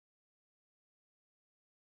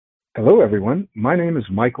Hello, everyone. My name is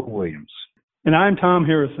Michael Williams. And I'm Tom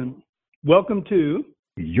Harrison. Welcome to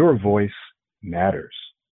Your Voice Matters.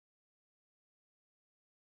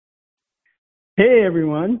 Hey,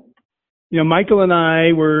 everyone. Michael and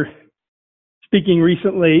I were speaking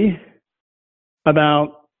recently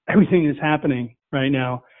about everything that's happening right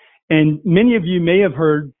now. And many of you may have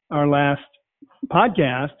heard our last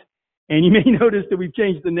podcast, and you may notice that we've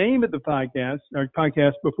changed the name of the podcast. Our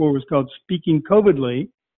podcast before was called Speaking COVIDly,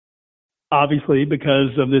 obviously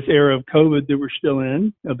because of this era of COVID that we're still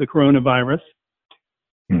in, of the coronavirus.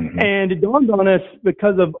 Mm-hmm. And it dawned on us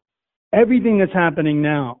because of everything that's happening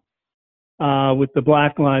now with the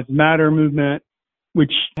Black Lives Matter movement,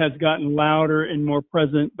 which has gotten louder and more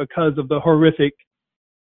present because of the horrific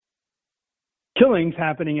killings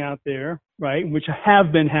happening out there, right, which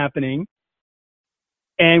have been happening.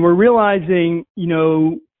 And we're realizing,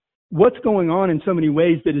 what's going on in so many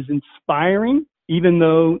ways that is inspiring. Even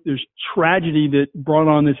though there's tragedy that brought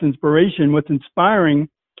on this inspiration, what's inspiring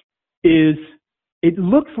is it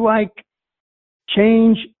looks like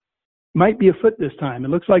change might be afoot this time. It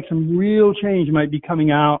looks like some real change might be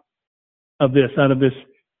coming out of this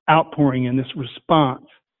outpouring and this response.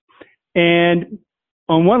 And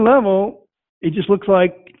on one level, it just looks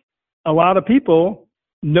like a lot of people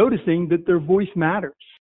noticing that their voice matters.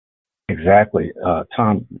 Exactly.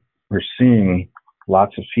 Tom, we're seeing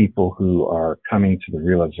lots of people who are coming to the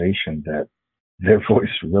realization that their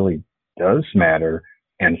voice really does matter.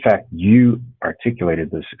 And in fact, you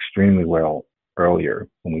articulated this extremely well earlier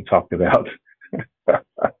when we talked about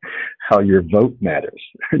how your vote matters.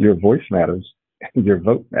 Your voice matters, and your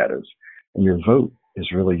vote matters. And your vote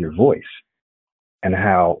is really your voice. And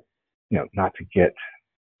how, not to get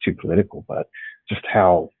too political, but just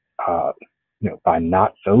how, by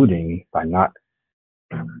not voting, by not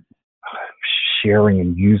sharing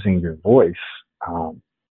and using your voice,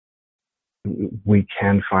 we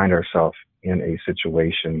can find ourselves in a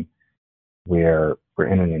situation where we're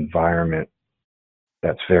in an environment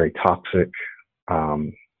that's very toxic,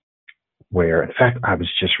 where, in fact, I was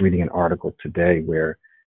just reading an article today where,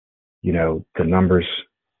 the numbers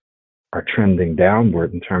are trending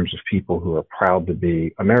downward in terms of people who are proud to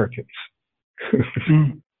be Americans.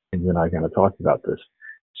 And you and I kind of talked about this.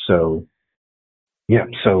 So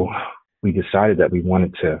we decided that we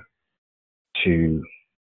wanted to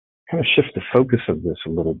kind of shift the focus of this a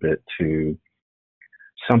little bit to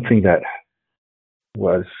something that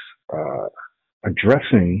was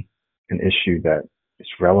addressing an issue that is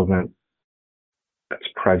relevant, that's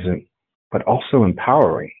present, but also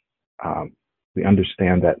empowering. We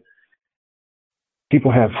understand that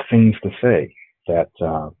people have things to say that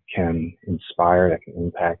can inspire, that can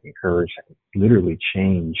impact, encourage, that can literally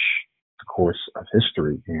change the course of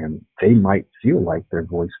history, and they might feel like their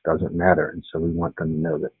voice doesn't matter. And so we want them to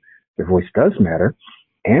know that their voice does matter,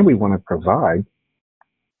 and we want to provide,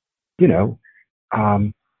 in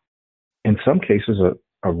some cases,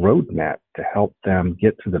 a roadmap to help them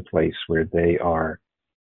get to the place where they are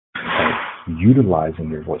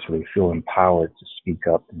utilizing their voice, where they feel empowered to speak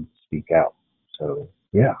up and speak out. So,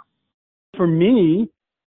 yeah. For me,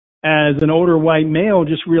 as an older white male,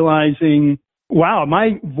 just realizing, wow,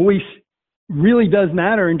 my voice really does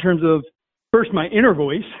matter in terms of, first, my inner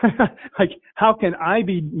voice. Like, how can I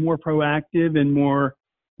be more proactive and more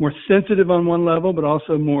sensitive on one level, but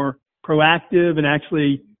also more proactive and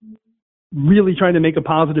actually really trying to make a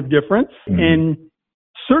positive difference? Mm-hmm. And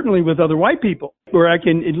certainly with other white people, where I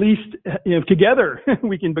can at least, together,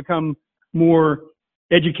 we can become more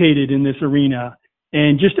educated in this arena.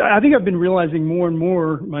 And I think I've been realizing more and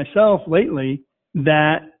more myself lately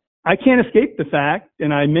that I can't escape the fact,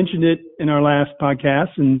 and I mentioned it in our last podcast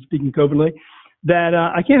and Speaking COVIDly, that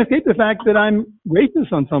I can't escape the fact that I'm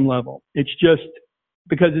racist on some level. It's just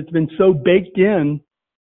because it's been so baked in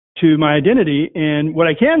to my identity. And what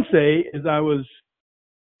I can say is I was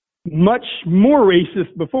much more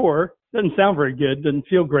racist before. Doesn't sound very good. Doesn't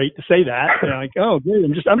feel great to say that. Like, oh, good.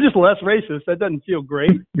 I'm just less racist. That doesn't feel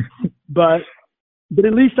great. But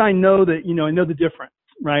at least I know that, I know the difference,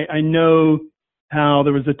 right? I know how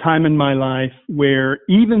there was a time in my life where,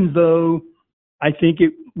 even though I think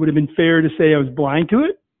it would have been fair to say I was blind to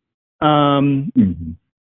it, I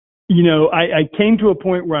came to a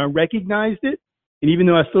point where I recognized it. And even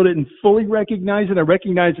though I still didn't fully recognize it, I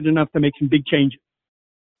recognized it enough to make some big changes,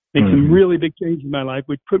 some really big changes in my life,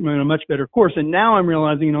 which put me on a much better course. And now I'm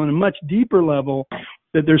realizing on a much deeper level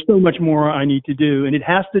that there's so much more I need to do. And it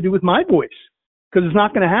has to do with my voice, because it's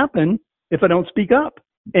not going to happen if I don't speak up.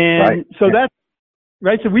 And so that's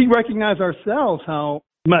right. So we recognize ourselves how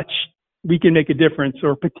much we can make a difference,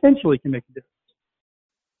 or potentially can make a difference.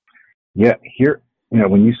 Yeah.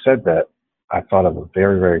 When you said that, I thought of a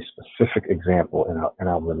very, very specific example, and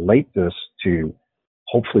I'll relate this to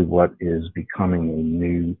hopefully what is becoming a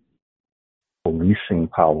new policing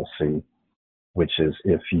policy, which is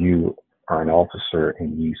if you are an officer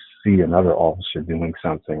and you see another officer doing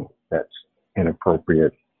something that's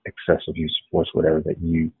inappropriate, excessive use of force, whatever, that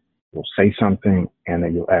you will say something and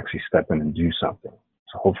then you'll actually step in and do something.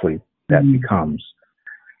 So hopefully that becomes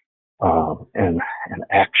an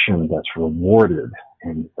action that's rewarded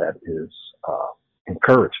and that is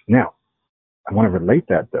encouraged. Now, I want to relate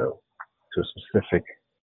that, though, to a specific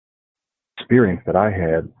experience that I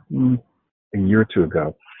had a year or two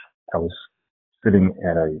ago. I was sitting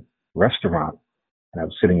at a restaurant, and I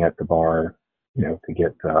was sitting at the bar, to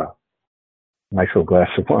get a nice little glass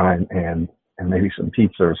of wine and maybe some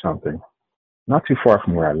pizza or something, not too far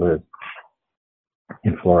from where I live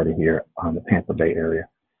in Florida here, on the Tampa Bay area.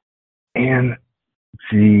 And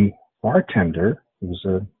the bartender, who was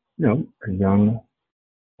a young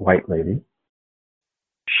white lady,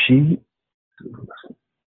 she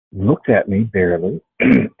looked at me barely,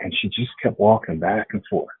 and she just kept walking back and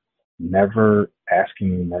forth, never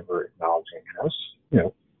asking me, never acknowledging. And I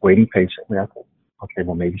was, waiting patiently. I thought, okay,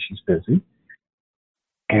 well, maybe she's busy.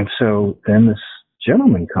 And so then this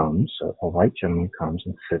gentleman comes, a white gentleman comes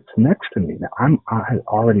and sits next to me. Now, I had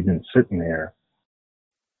already been sitting there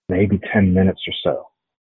maybe 10 minutes or so,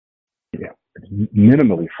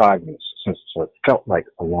 minimally 5 minutes, so it felt like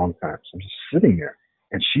a long time. So I'm just sitting there,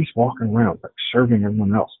 and she's walking around, like, serving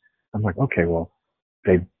everyone else. I'm like, okay, well,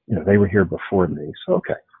 they were here before me, so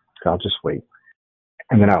okay, so I'll just wait.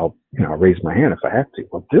 And then I'll raise my hand if I have to.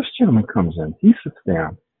 Well, this gentleman comes in, he sits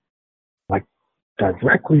down, like,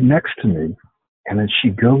 directly next to me, and then she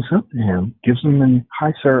goes up to him, gives him a,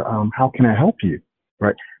 hi, sir, how can I help you?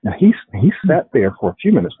 Right. Now, he sat there for a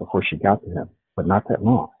few minutes before she got to him, but not that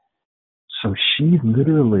long. So she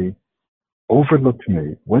literally overlooked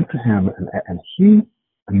me, went to him, and he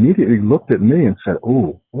immediately looked at me and said,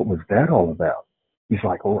 oh, what was that all about? He's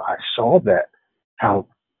like, oh, I saw that, how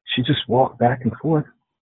she just walked back and forth,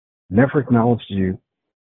 never acknowledged you,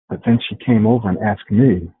 but then she came over and asked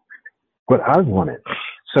me what I wanted.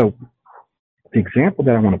 So the example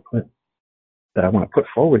that I want to put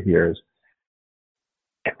forward here is,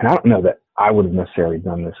 and I don't know that I would have necessarily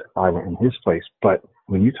done this if I were in his place, but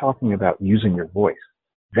when you're talking about using your voice,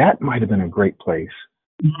 that might have been a great place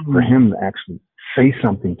for him to actually say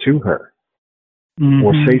something to her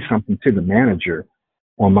or say something to the manager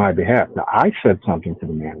on my behalf. Now, I said something to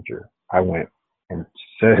the manager. I went and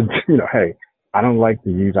said, hey, I don't like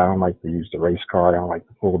to use the race card. I don't like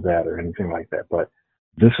to pull that or anything like that. But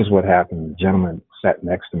this is what happened. The gentleman sat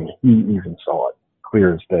next to me. He even saw it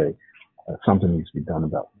clear as day. Something needs to be done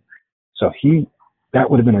about it. So that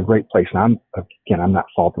would have been a great place. And I'm not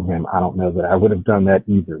faulting him. I don't know that I would have done that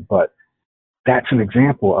either. But that's an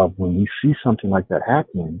example of when we see something like that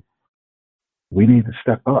happening, we need to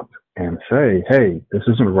step up and say, hey, this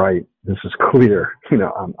isn't right. This is clear.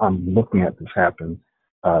 I'm looking at this happen.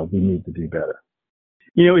 We need to do better.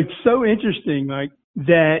 It's so interesting, Mike,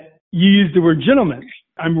 that you use the word gentleman.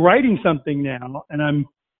 I'm writing something now, and I'm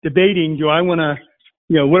debating, do I want to,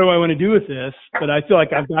 what do I want to do with this? But I feel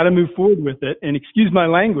like I've got to move forward with it. And excuse my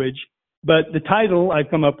language, but the title I've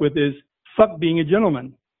come up with is Fuck Being a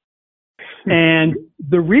Gentleman. And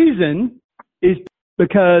the reason is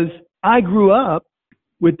because I grew up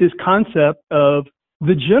with this concept of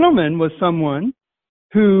the gentleman was someone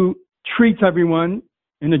who treats everyone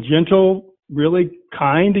in a gentle, really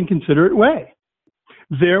kind and considerate way.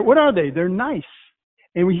 What are they? They're nice.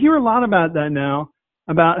 And we hear a lot about that now,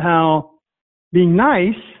 about how being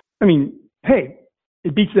nice, hey,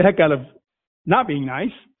 it beats the heck out of not being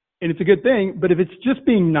nice, and it's a good thing. But if it's just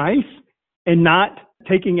being nice and not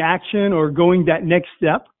taking action or going that next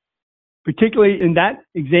step, particularly in that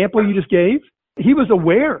example you just gave, he was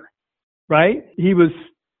aware, right? He was,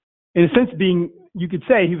 in a sense, you could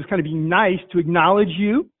say he was kind of being nice to acknowledge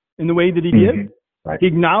you in the way that he did. Right. He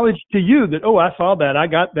acknowledged to you that, oh, I saw that, I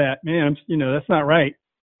got that, man, that's not right.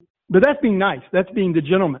 But that's being nice. That's being the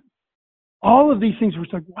gentleman. All of these things were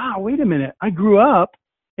like, wow, wait a minute. I grew up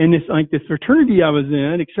in this fraternity I was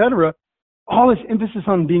in, et cetera, all this emphasis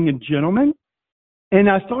on being a gentleman. And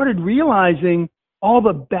I started realizing all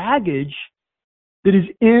the baggage that is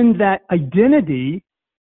in that identity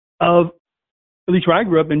of, at least where I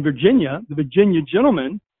grew up in Virginia, the Virginia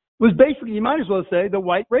gentleman was basically, you might as well say, the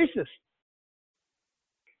white racist.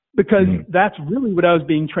 Because that's really what I was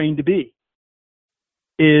being trained to be,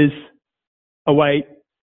 is a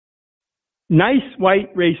nice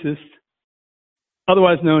white racist,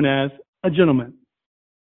 otherwise known as a gentleman.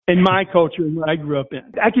 in my culture and what I grew up in.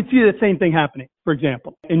 I could see the same thing happening, for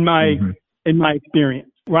example, in my experience,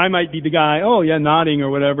 where I might be the guy, oh yeah, nodding or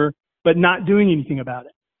whatever, but not doing anything about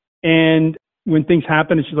it. And when things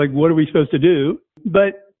happen, it's just like, what are we supposed to do?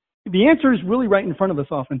 But the answer is really right in front of us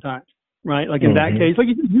oftentimes, right? Like in that case, like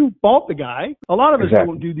you don't fault the guy. A lot of us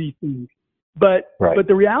won't do these things. But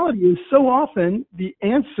the reality is so often the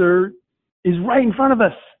answer is right in front of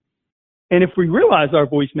us. And if we realize our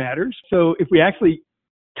voice matters, so if we actually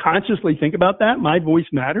consciously think about that, my voice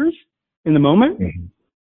matters in the moment,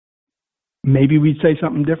 maybe we'd say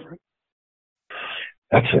something different.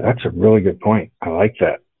 That's a really good point. I like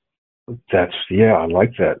that. I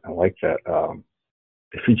like that.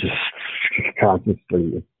 If we just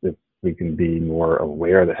consciously, if we can be more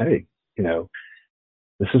aware that, hey,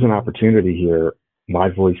 this is an opportunity here. My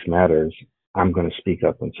voice matters. I'm going to speak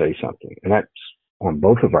up and say something. And that's on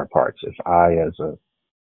both of our parts. If I, as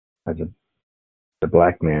a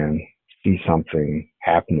black man, see something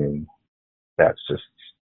happening that's just,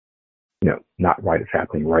 not right, it's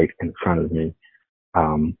happening right in front of me,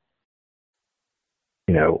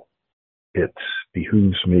 it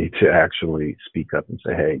behooves me to actually speak up and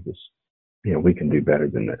say, hey, we can do better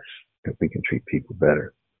than this. If we can treat people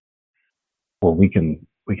better, or we can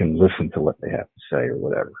listen to what they have to say or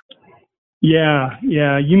whatever. Yeah.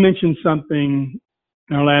 You mentioned something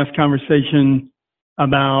in our last conversation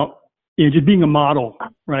about just being a model,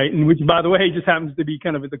 right? And which, by the way, just happens to be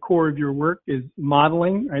kind of at the core of your work is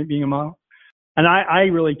modeling, right? Being a model. And I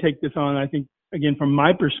really take this on. I think, again, from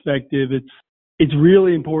my perspective, it's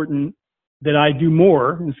really important that I do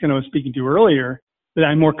more. And it's kind of what I was speaking to earlier, that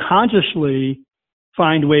I more consciously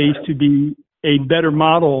find ways to be a better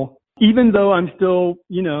model, even though I'm still,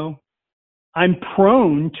 I'm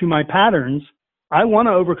prone to my patterns. I want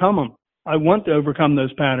to overcome them. I want to overcome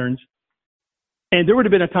those patterns. And there would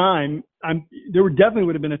have been a time, there definitely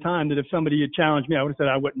would have been a time that if somebody had challenged me, I would have said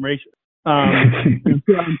I wasn't racist. I'm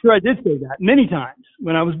sure I did say that many times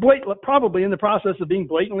when I was probably in the process of being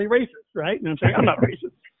blatantly racist, right? And I'm saying I'm not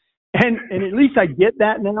racist. And at least I get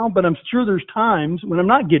that now, but I'm sure there's times when I'm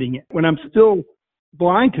not getting it, when I'm still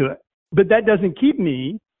blind to it. But that doesn't keep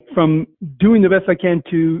me from doing the best I can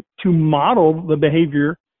to model the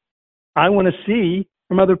behavior I want to see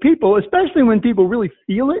from other people, especially when people really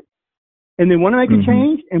feel it and they want to make a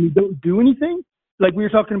change and we don't do anything. Like we were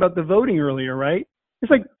talking about the voting earlier, right? It's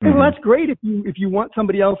like, well, that's great if you want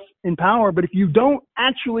somebody else in power, but if you don't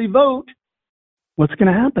actually vote, what's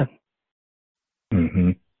going to happen?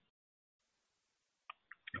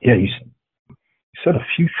 Yeah, you said a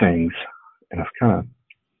few things, and I've kind of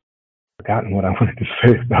forgotten what I wanted to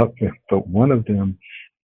say about them. But one of them,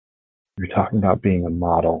 you're talking about being a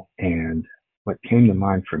model, and what came to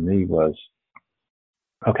mind for me was,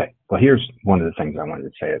 okay, well, here's one of the things I wanted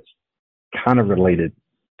to say. It's kind of related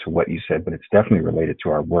to what you said, but it's definitely related to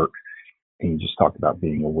our work. And you just talked about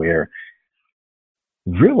being aware.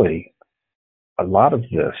 Really, a lot of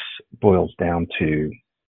this boils down to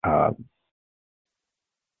the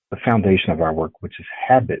foundation of our work, which is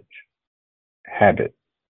habit. Habit,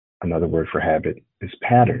 another word for habit, is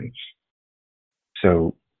patterns.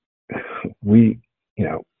 So we,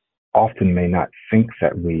 often may not think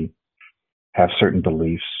that we have certain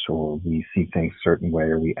beliefs or we see things a certain way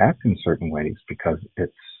or we act in certain ways because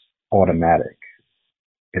it's automatic.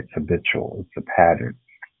 It's habitual. It's a pattern.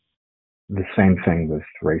 The same thing with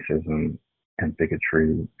racism and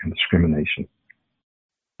bigotry and discrimination.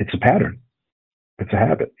 It's a pattern. It's a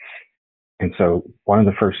habit. And so one of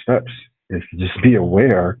the first steps is to just be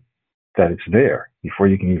aware that it's there before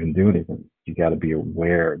you can even do anything. You got to be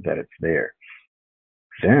aware that it's there.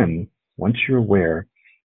 Then once you're aware,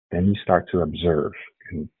 then you start to observe.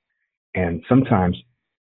 And sometimes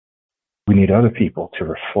we need other people to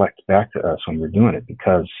reflect back to us when we're doing it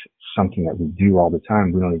because it's something that we do all the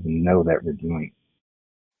time. We don't even know that we're doing it.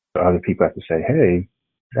 So other people have to say, hey,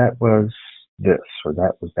 that was this or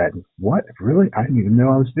that was that. What? Really? I didn't even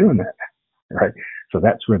know I was doing that. Right? So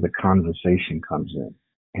that's where the conversation comes in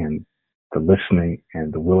and the listening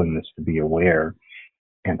and the willingness to be aware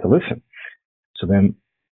and to listen. So then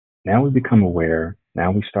now we become aware.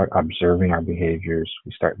 Now we start observing our behaviors.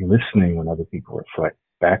 We start listening when other people reflect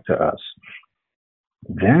back to us.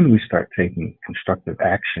 Then we start taking constructive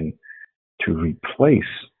action to replace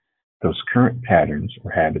those current patterns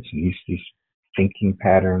or habits and these thinking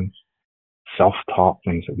patterns, self-talk,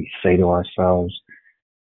 things that we say to ourselves,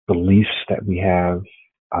 beliefs that we have,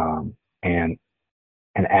 and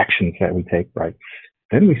actions that we take, right?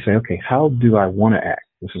 Then we say, okay, how do I want to act?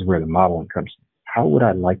 This is where the modeling comes in. How would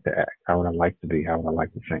I like to act? How would I like to be? How would I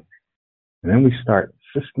like to think? And then we start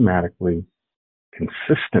systematically,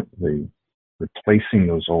 consistently replacing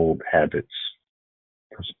those old habits,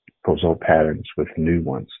 those old patterns with new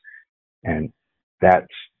ones. And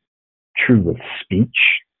that's true with speech,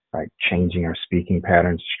 right? Changing our speaking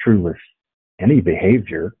patterns. It's true with any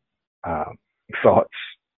behavior, thoughts,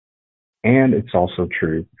 and it's also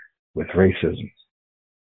true with racism,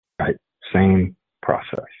 right? Same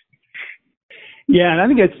process. Yeah, and I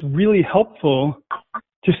think it's really helpful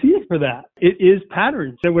to see it for that. It is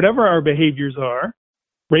patterns. And whatever our behaviors are,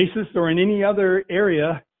 racist or in any other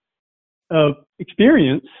area of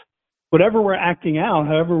experience, whatever we're acting out,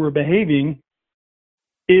 however we're behaving,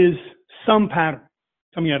 is some pattern,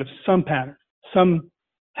 coming out of some pattern, some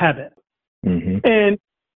habit. Mm-hmm. And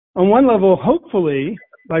on one level, hopefully,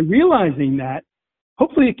 by realizing that,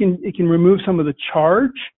 hopefully it can remove some of the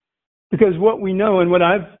charge, because what we know and what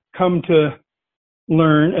I've come to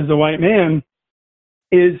learn as a white man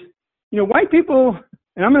is, white people,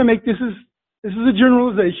 and I'm going to make this is a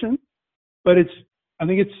generalization, but I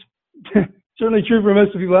think it's certainly true for most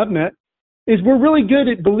of the people I've met, is we're really good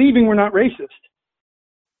at believing we're not racist.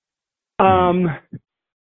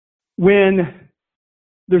 When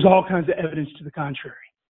there's all kinds of evidence to the contrary.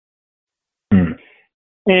 Mm.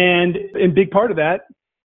 And a big part of that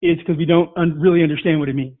is because we don't really understand what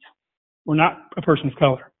it means. We're not a person of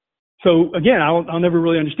color. So again, I'll never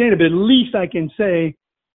really understand it, but at least I can say,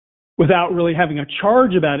 without really having a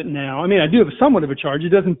charge about it now, I mean, I do have somewhat of a charge. It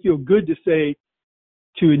doesn't feel good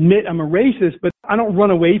to admit I'm a racist, but I don't run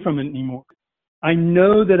away from it anymore. I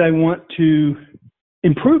know that I want to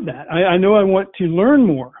improve that. I know I want to learn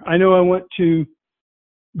more. I know I want to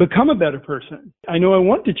become a better person. I know I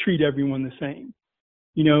want to treat everyone the same.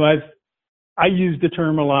 I use the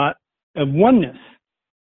term a lot of oneness,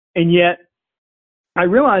 and yet I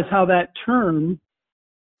realize how that term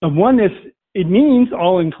of oneness, it means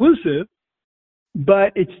all inclusive,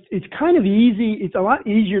 but it's kind of easy. It's a lot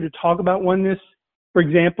easier to talk about oneness, for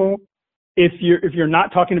example, if you're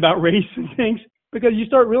not talking about race and things, because you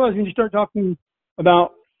start realizing, you start talking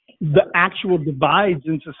about the actual divides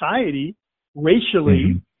in society racially.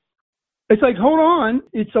 Mm-hmm. It's like, hold on,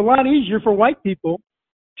 it's a lot easier for white people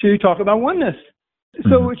to talk about oneness. Mm-hmm.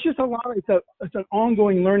 So it's just it's an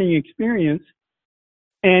ongoing learning experience.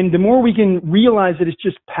 And the more we can realize that it's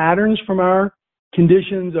just patterns from our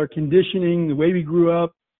conditions, our conditioning, the way we grew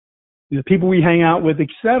up, the people we hang out with,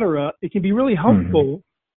 etc., it can be really helpful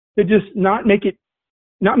to just not make it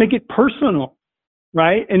personal,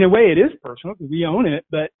 right? In a way, it is personal because we own it,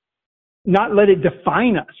 but not let it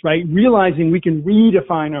define us, right? Realizing we can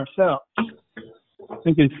redefine ourselves, I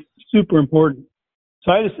think is super important.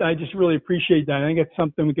 So I just really appreciate that. I think it's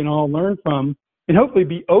something we can all learn from and hopefully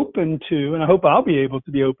be open to, and I hope I'll be able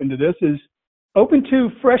to be open to this, is open to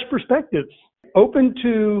fresh perspectives, open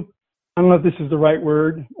to, I don't know if this is the right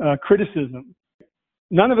word, criticism.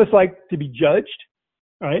 None of us like to be judged,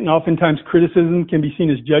 right? And oftentimes criticism can be seen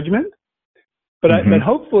as judgment. But but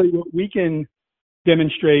hopefully what we can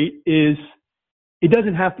demonstrate is it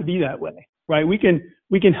doesn't have to be that way, right? We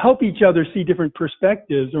can help each other see different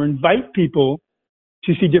perspectives or invite people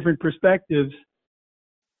to see different perspectives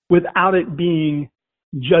without it being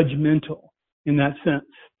judgmental in that sense.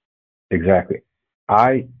 Exactly.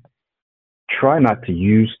 I try not to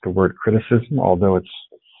use the word criticism, although it's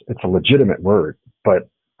a legitimate word, but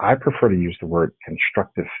I prefer to use the word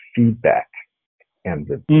constructive feedback. And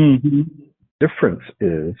the difference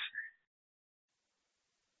is,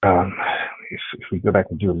 if we go back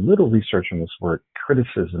and do a little research on this word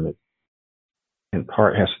criticism, it in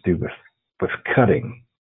part has to do with cutting,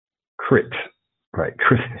 crit, right?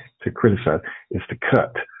 To criticize is to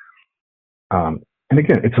cut. And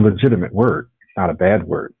again, it's a legitimate word. It's not a bad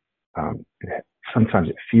word. Sometimes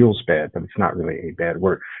it feels bad, but it's not really a bad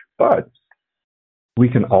word. But we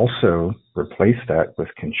can also replace that with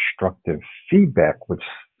constructive feedback, which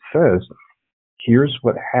says, here's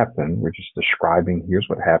what happened. We're just describing, here's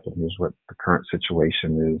what happened. Here's what the current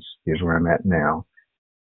situation is. Here's where I'm at now.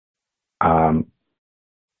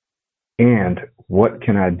 And what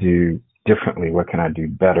can I do differently? What can I do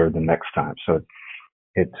better the next time? So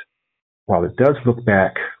while it does look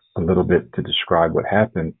back a little bit to describe what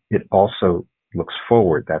happened, it also looks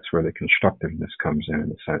forward. That's where the constructiveness comes in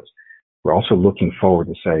a sense. We're also looking forward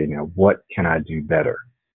to say, what can I do better?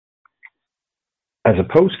 As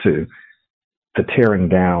opposed to the tearing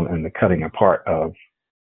down and the cutting apart of,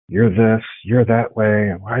 you're this, you're that way,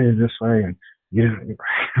 and why are you this way? And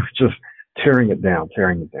just tearing it down,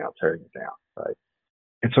 right?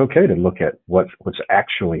 It's okay to look at what's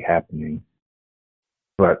actually happening,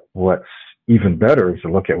 but what's even better is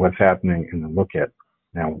to look at what's happening and then look at,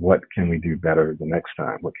 now, what can we do better the next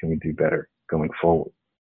time? What can we do better going forward?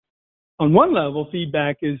 On one level,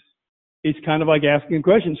 feedback is it's kind of like asking a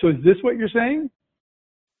question. So is this what you're saying?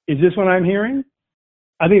 Is this what I'm hearing?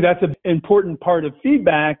 I think that's an important part of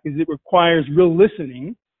feedback, is it requires real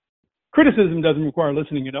listening. Criticism doesn't require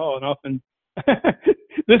listening at all, and often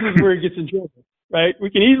this is where it gets in trouble, right? We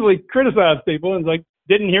can easily criticize people and it's like,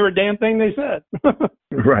 didn't hear a damn thing they said.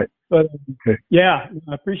 Right. But yeah,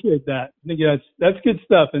 I appreciate that. I think that's good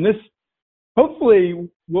stuff. And this, hopefully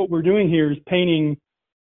what we're doing here is painting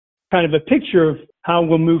kind of a picture of how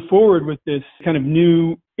we'll move forward with this kind of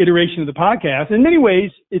new iteration of the podcast. In many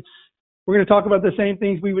ways, we're going to talk about the same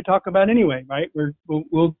things we would talk about anyway, right?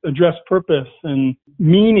 We'll address purpose and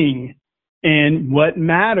meaning and what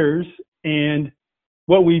matters. And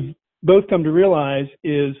what we've both come to realize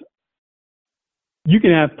is you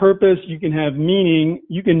can have purpose, you can have meaning,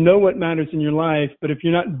 you can know what matters in your life, but if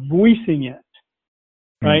you're not voicing it,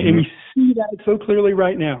 right? Mm-hmm. And we see that so clearly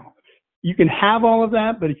right now. You can have all of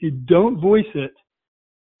that, but if you don't voice it,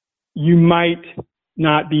 you might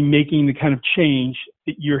not be making the kind of change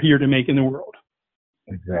that you're here to make in the world.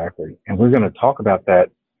 Exactly. And we're going to talk about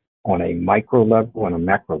that on a micro level and a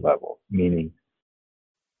macro level, meaning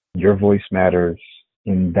your voice matters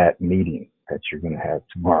in that meeting that you're going to have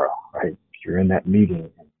tomorrow, right? If you're in that meeting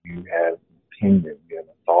and you have an opinion, you have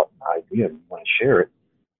a thought, an idea, you want to share it,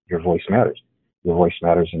 your voice matters. Your voice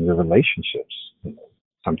matters in your relationships.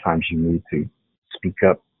 Sometimes you need to speak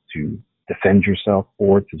up to defend yourself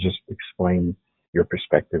or to just explain your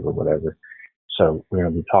perspective or whatever. So we're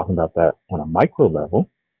going to be talking about that on a micro level.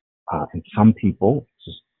 And some people,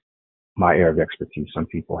 this is my area of expertise, some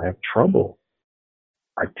people have trouble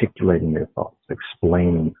articulating their thoughts,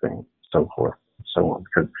 explaining things, so forth and so on.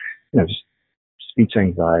 Because, just speech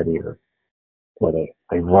anxiety or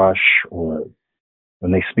they rush, or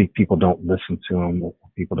when they speak, people don't listen to them, or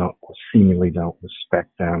people seemingly don't respect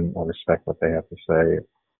them or respect what they have to say,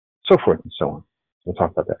 so forth and so on. We'll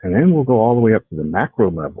talk about that. And then we'll go all the way up to the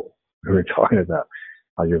macro level. We're talking about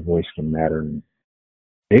how your voice can matter in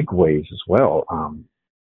big ways as well.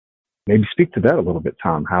 Maybe speak to that a little bit,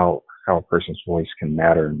 Tom, how a person's voice can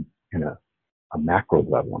matter in a macro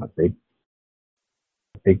level, on a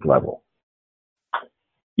big level.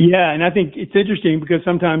 Yeah, and I think it's interesting because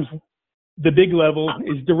sometimes the big level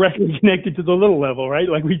is directly connected to the little level, right?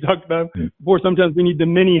 Like we talked about before, sometimes we need the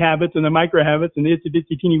mini habits and the micro habits and the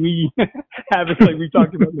itsy-bitsy teeny-wee habits like we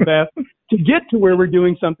talked about in the past to get to where we're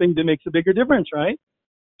doing something that makes a bigger difference, right?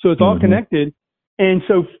 So it's all connected. And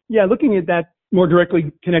so, yeah, looking at that more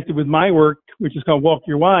directly connected with my work, which is called Walk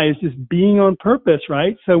Your Why, is just being on purpose,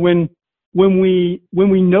 right? So when we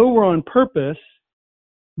know we're on purpose,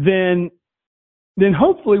 then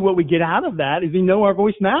hopefully what we get out of that is we know our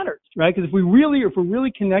voice matters, right? Because if we're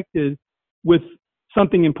really connected with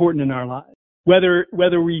something important in our lives,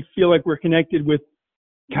 whether we feel like we're connected with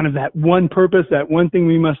kind of that one purpose, that one thing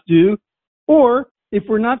we must do, or if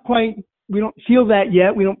we're not quite, we don't feel that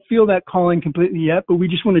yet, we don't feel that calling completely yet, but we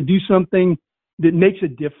just want to do something that makes a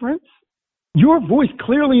difference, your voice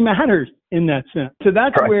clearly matters in that sense. So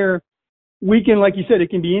that's right. Where we can, like you said, it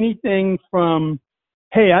can be anything from,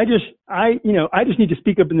 hey, I just need to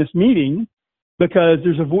speak up in this meeting because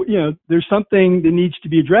there's something that needs to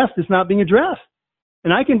be addressed that's not being addressed,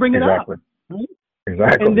 and I can bring it up. Right?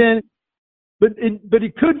 Exactly. And then, but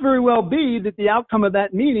it could very well be that the outcome of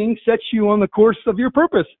that meeting sets you on the course of your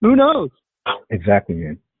purpose. Who knows? Exactly,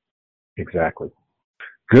 man. Exactly.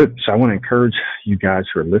 Good. So I want to encourage you guys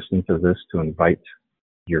who are listening to this to invite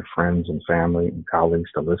your friends and family and colleagues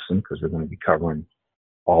to listen, because we're going to be covering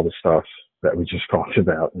all the stuff that we just talked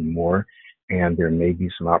about and more. And there may be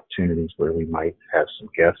some opportunities where we might have some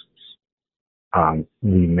guests.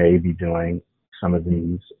 We may be doing some of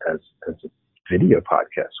these as a video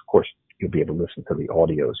podcast. Of course, you'll be able to listen to the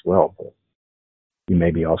audio as well, but we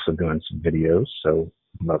may be also doing some videos. So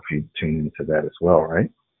I'd love for you to tune into that as well, right?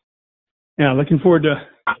 Yeah, looking forward to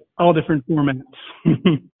all different formats.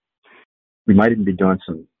 We might even be doing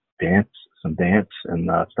some dance and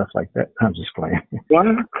stuff like that. I'm just playing. What?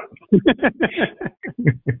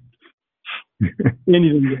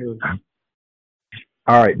 Anything goes.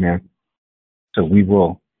 All right, man. So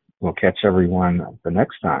we'll catch everyone the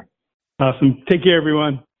next time. Awesome. Take care,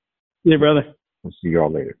 everyone. Yeah, brother. We'll see you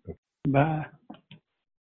all later. Bye.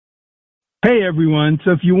 Hey, everyone. So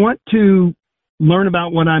if you want to learn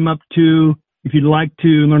about what I'm up to, if you'd like to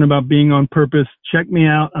learn about being on purpose, check me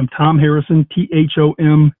out. I'm Tom Harrison,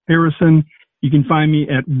 Thom Harrison. You can find me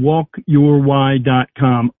at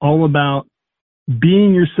walkyourwhy.com, all about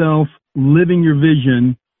being yourself, living your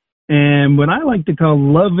vision, and what I like to call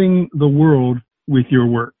loving the world with your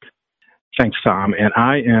work. Thanks, Tom. And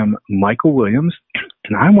I am Michael Williams,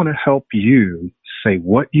 and I want to help you say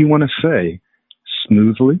what you want to say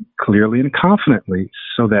smoothly, clearly, and confidently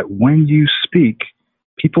so that when you speak,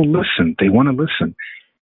 people listen. They want to listen.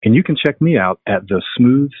 And you can check me out at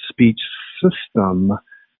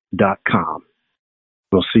thesmoothspeechsystem.com.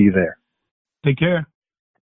 We'll see you there. Take care.